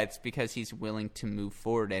 It's because he's willing to move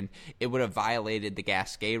forward, and it would have violated the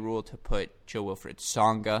Gasquet rule to put Jo-Wilfried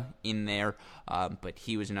Tsonga in there, but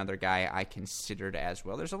he was another guy I considered as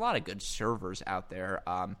well. There's a lot of good servers out there.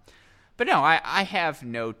 But no, I have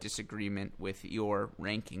no disagreement with your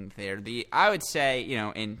ranking there. I would say,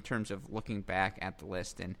 in terms of looking back at the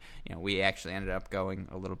list, and we actually ended up going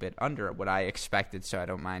a little bit under what I expected, so I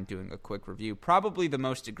don't mind doing a quick review. Probably the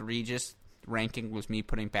most egregious ranking was me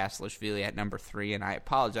putting Basilashvili at number 3, and I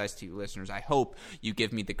apologize to you listeners. I hope you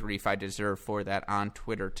give me the grief I deserve for that on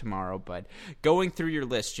Twitter tomorrow. But going through your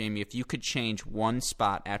list, Jamie, if you could change one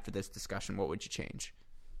spot after this discussion, what would you change?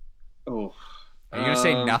 Oh. Are you going to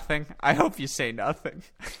say nothing? I hope you say nothing.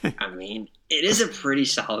 I mean, it is a pretty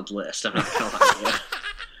solid list. I'm not going to lie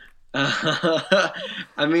to you.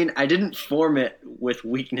 I mean, I didn't form it with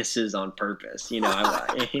weaknesses on purpose.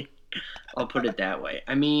 I'll put it that way.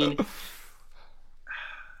 I mean,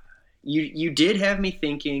 you did have me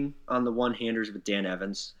thinking on the one-handers with Dan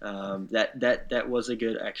Evans. That was a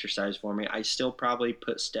good exercise for me. I still probably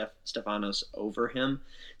put Stefanos over him,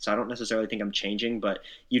 so I don't necessarily think I'm changing, but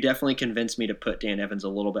you definitely convinced me to put Dan Evans a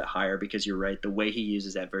little bit higher because you're right. The way he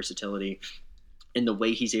uses that versatility and the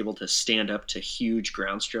way he's able to stand up to huge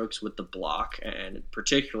ground strokes with the block, and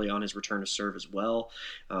particularly on his return to serve as well,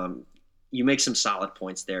 you make some solid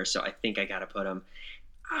points there, so I think I got to put him.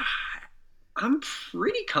 I'm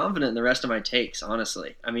pretty confident in the rest of my takes,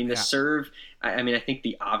 honestly. I mean, the serve, I mean, I think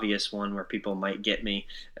the obvious one where people might get me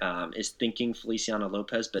is thinking Feliciano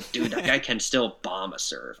Lopez, but dude, that guy can still bomb a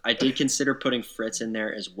serve. I did consider putting Fritz in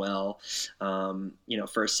there as well.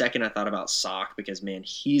 For a second I thought about Sock because, man,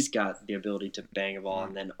 he's got the ability to bang a ball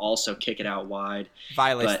and then also kick it out wide.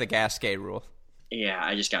 Violates the Gasquet rule. Yeah,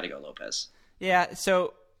 I just got to go Lopez. Yeah,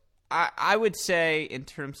 so I would say in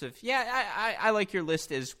terms of I like your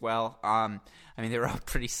list as well. I mean, they were all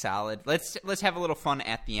pretty solid. Let's have a little fun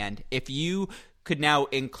at the end. If you could now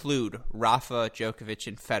include Rafa, Djokovic,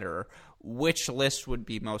 and Federer, which list would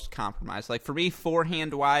be most compromised? Like for me,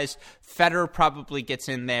 forehand wise, Federer probably gets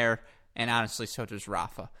in there. And honestly, so does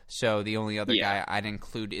Rafa. So the only other guy I'd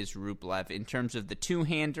include is Rublev. In terms of the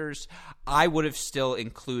two-handers, I would have still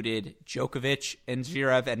included Djokovic and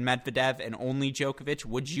Zverev and Medvedev and only Djokovic.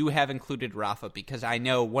 Would you have included Rafa? Because I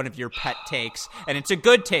know one of your pet takes, and it's a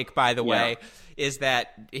good take, by the way, is that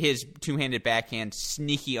his two-handed backhand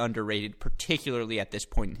sneaky underrated, particularly at this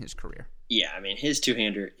point in his career. Yeah, I mean, his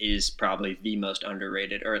two-hander is probably the most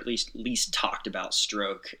underrated, or at least talked about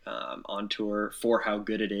stroke on tour for how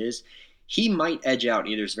good it is. He might edge out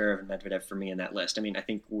either Zverev and Medvedev for me in that list. I mean, I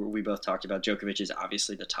think we both talked about Djokovic is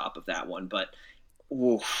obviously the top of that one, but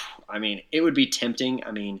I mean, it would be tempting.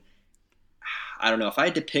 I mean, I don't know. If I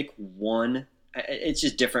had to pick one, it's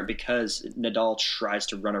just different because Nadal tries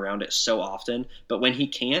to run around it so often, but when he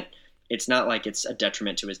can't, it's not like it's a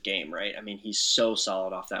detriment to his game, right? I mean, he's so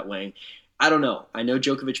solid off that wing. I don't know. I know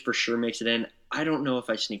Djokovic for sure makes it in. I don't know if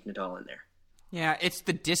I sneak Nadal in there. Yeah, it's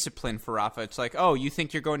the discipline for Rafa. It's like, oh, you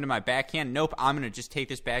think you're going to my backhand? Nope, I'm going to just take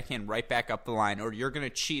this backhand right back up the line. Or you're going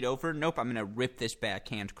to cheat over? Nope, I'm going to rip this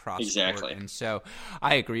backhand cross court. And so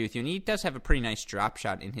I agree with you. And he does have a pretty nice drop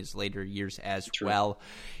shot in his later years as well.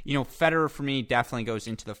 You know, Federer for me definitely goes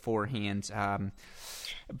into the forehands.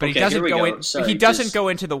 But he doesn't go in. He doesn't go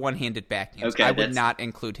into the one-handed backhands. Okay, I would not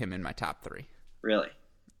include him in my top three. Really?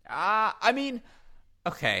 I mean,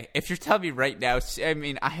 okay. If you're telling me right now, I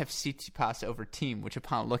mean, I have Tsitsipas over Thiem, which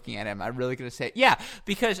upon looking at him, I'm really going to say, yeah,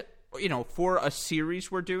 because for a series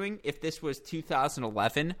we're doing, if this was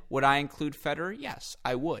 2011, would I include Federer? Yes,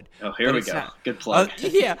 I would. Oh, here we go. Good plug.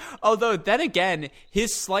 Yeah. Although then again,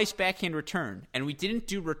 his slice backhand return, and we didn't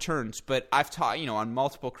do returns, but I've taught, on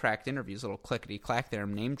multiple cracked interviews, a little clickety clack there,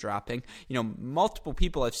 I'm name dropping. Multiple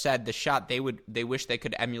people have said the shot they wish they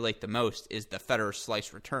could emulate the most is the Federer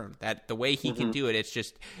slice return. That the way he can do it,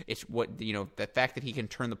 it's what the fact that he can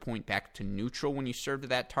turn the point back to neutral when you serve to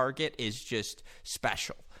that target is just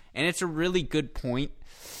special. And it's a really good point.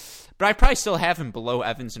 But I probably still have him below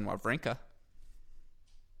Evans and Wawrinka.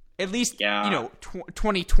 At least,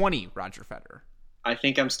 2020 Roger Federer. I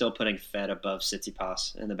think I'm still putting Fed above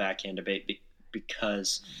Tsitsipas in the backhand debate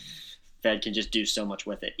because Fed can just do so much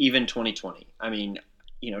with it. Even 2020. I mean,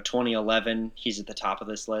 2011, he's at the top of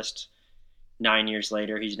this list. 9 years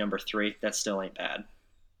later, he's number 3. That still ain't bad.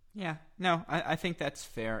 Yeah. No, I think that's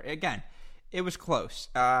fair. Again, it was close.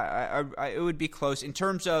 It would be close. In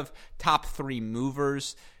terms of top 3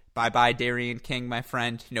 movers, bye-bye Darian King, my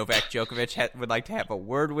friend. Novak Djokovic would like to have a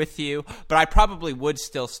word with you. But I probably would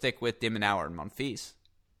still stick with De Minaur and Monfils.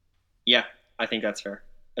 Yeah, I think that's fair.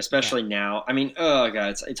 Especially now. I mean, oh,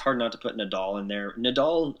 God, it's hard not to put Nadal in there.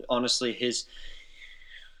 Nadal, honestly,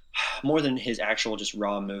 more than his actual just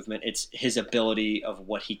raw movement, it's his ability of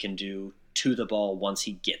what he can do to the ball once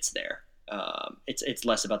he gets there. It's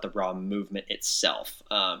less about the raw movement itself.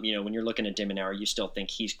 When you're looking at De Minaur, you still think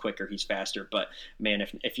he's quicker, he's faster. But man,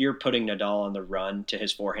 if you're putting Nadal on the run to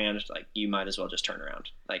his forehand, like you might as well just turn around.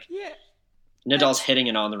 Like, Nadal's hitting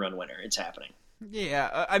an on the run winner. It's happening.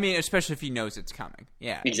 Yeah, I mean, especially if he knows it's coming.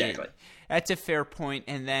 Yeah, exactly. That's a fair point.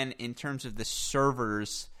 And then in terms of the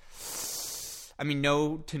servers, I mean,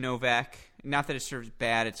 no to Novak. Not that his serve's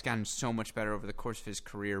bad; it's gotten so much better over the course of his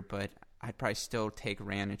career, but I'd probably still take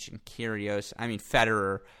Raonic and Kyrgios. I mean,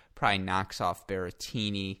 Federer probably knocks off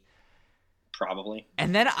Berrettini. Probably.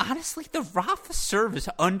 And then, honestly, the Rafa serve is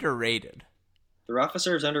underrated. The Rafa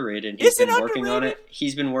serve is underrated. He's been working on it.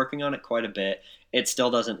 He's been working on it quite a bit. It still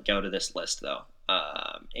doesn't go to this list, though.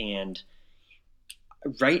 And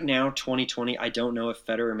right now, 2020, I don't know if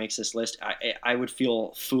Federer makes this list. I would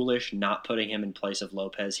feel foolish not putting him in place of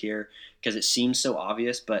Lopez here because it seems so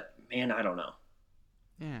obvious, but, man, I don't know.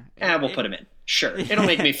 Yeah, we'll put him in. Sure, it'll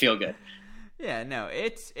make me feel good. Yeah, no,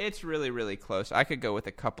 it's really, really close. I could go with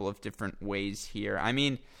a couple of different ways here. I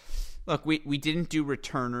mean, Look, we didn't do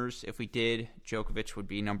returners. If we did, Djokovic would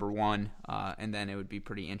be number one, and then it would be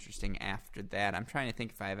pretty interesting after that. I'm trying to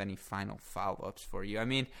think if I have any final follow-ups for you. I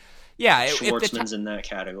mean, yeah, Schwartzman's in that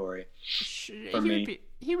category for me.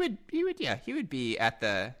 He would be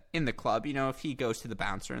in the club. You know, if he goes to the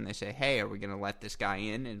bouncer and they say, "Hey, are we going to let this guy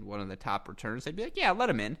in one of the top returners?" They'd be like, "Yeah, let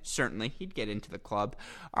him in." Certainly, he'd get into the club.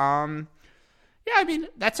 Yeah, I mean,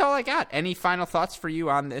 that's all I got. Any final thoughts for you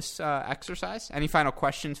on this exercise? Any final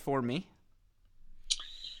questions for me?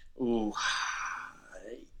 Ooh.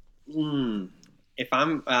 If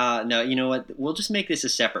I'm no, you know what? We'll just make this a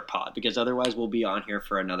separate pod because otherwise we'll be on here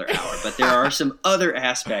for another hour. But there are some other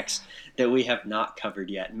aspects that we have not covered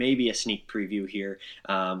yet. Maybe a sneak preview here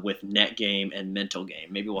with net game and mental game.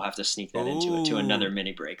 Maybe we'll have to sneak that into another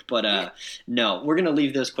mini break. But no, we're gonna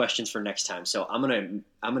leave those questions for next time. So I'm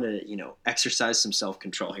gonna exercise some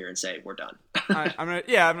self-control here and say we're done. I'm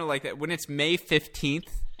gonna like that when it's May 15th.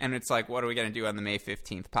 And it's like, what are we going to do on the May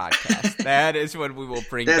 15th podcast? That is what we will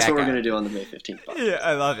bring back. That's what we're going to do on the May 15th podcast. Yeah,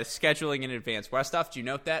 I love it. Scheduling in advance. Westoff, do you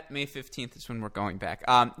note that? May 15th is when we're going back.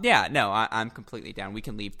 I'm completely down. We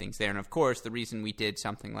can leave things there. And, of course, the reason we did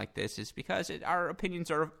something like this is because our opinions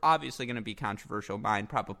are obviously going to be controversial. Mine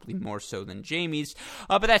probably more so than Jamie's.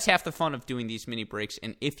 But that's half the fun of doing these mini breaks.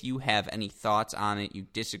 And if you have any thoughts on it, you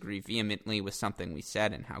disagree vehemently with something we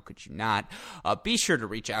said, and how could you not, be sure to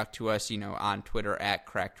reach out to us, on Twitter at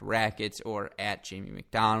Cracked Rackets or at Jamie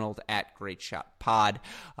McDonald at Great Shot Pod,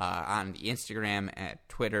 on the Instagram, at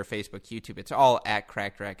Twitter, Facebook, YouTube. It's all at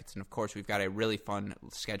Cracked Rackets. And of course, we've got a really fun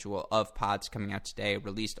schedule of pods coming out today,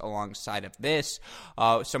 released alongside of this.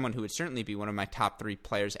 Someone who would certainly be one of my top 3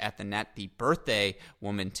 players at the net, the birthday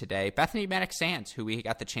woman today, Bethany Maddox-Sands, who we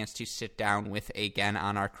got the chance to sit down with again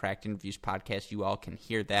on our Cracked Interviews podcast. You all can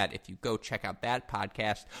hear that if you go check out that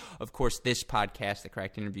podcast. Of course, this podcast, the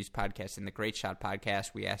Cracked Interviews podcast and the Great Shot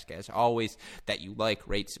podcast, we ask, as always, that you like,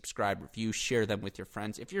 rate, subscribe, review, share them with your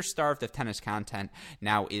friends. If you're starved of tennis content,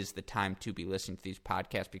 now is the time to be listening to these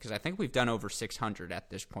podcasts, because I think we've done over 600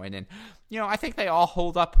 at this point, and I think they all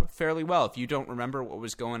hold up fairly well. If you don't remember what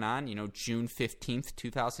was going on, June 15th,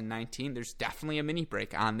 2019, there's definitely a mini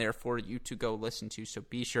break on there for you to go listen to, so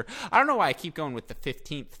be sure. I don't know why I keep going with the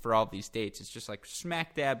 15th for all these dates. It's just like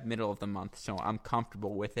smack dab middle of the month, so I'm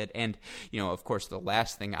comfortable with it. And, of course, the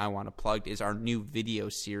last thing I want to plug is our new video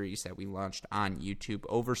series that we launched on YouTube,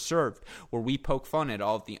 Overserved, where we poke fun at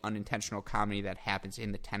all of the unintentional comedy that happens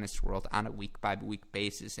in the tennis world on a week-by-week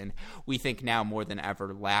basis. And we think now more than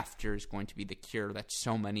ever, laughter is going to be the cure that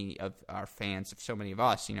so many of our fans, so many of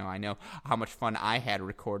us, I know how much fun I had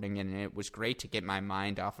recording, and it was great to get my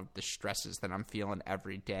mind off of the stresses that I'm feeling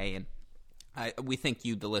every day. And we think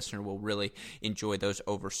you, the listener, will really enjoy those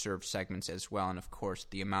Overserved segments as well. And, of course,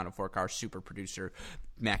 the amount of work our super producers,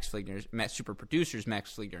 Max Fligner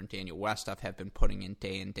and Daniel Westoff have been putting in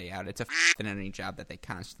day out. It's a any job that they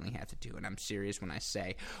constantly have to do. And I'm serious when I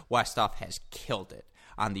say Westoff has killed it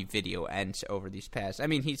on the video ends over these past. I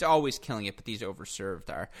mean, he's always killing it, but these Overserved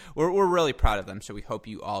are. We're really proud of them, so we hope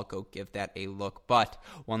you all go give that a look. But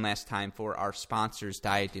one last time for our sponsors,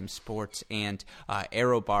 Diadem Sports and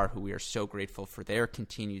AeroBar, who we are so grateful for their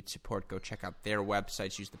continued support. Go check out their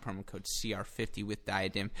websites. Use the promo code CR50 with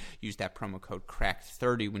Diadem. Use that promo code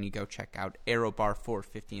CRACKED30 when you go check out AeroBar for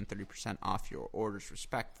 50 and 30% off your orders,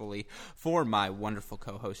 respectfully. For my wonderful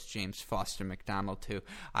co-host, James Foster McDonald, too.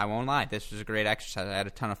 I won't lie, this was a great exercise. I had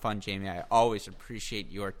a ton of fun, Jamie. I always appreciate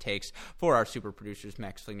your takes. For our super producers,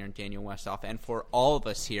 Max Fligner and Daniel Westoff, and for all of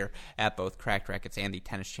us here at both Cracked Rackets and the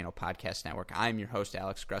Tennis Channel Podcast Network, I'm your host,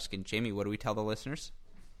 Alex Gruskin. Jamie, what do we tell the listeners?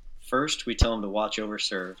 First, we tell them to watch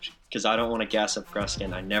Overserved, because I don't want to gas up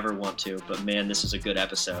Gruskin. I never want to, but man, this is a good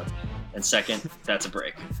episode. And second, that's a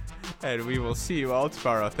break. And we will see you all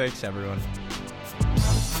tomorrow. Thanks, everyone.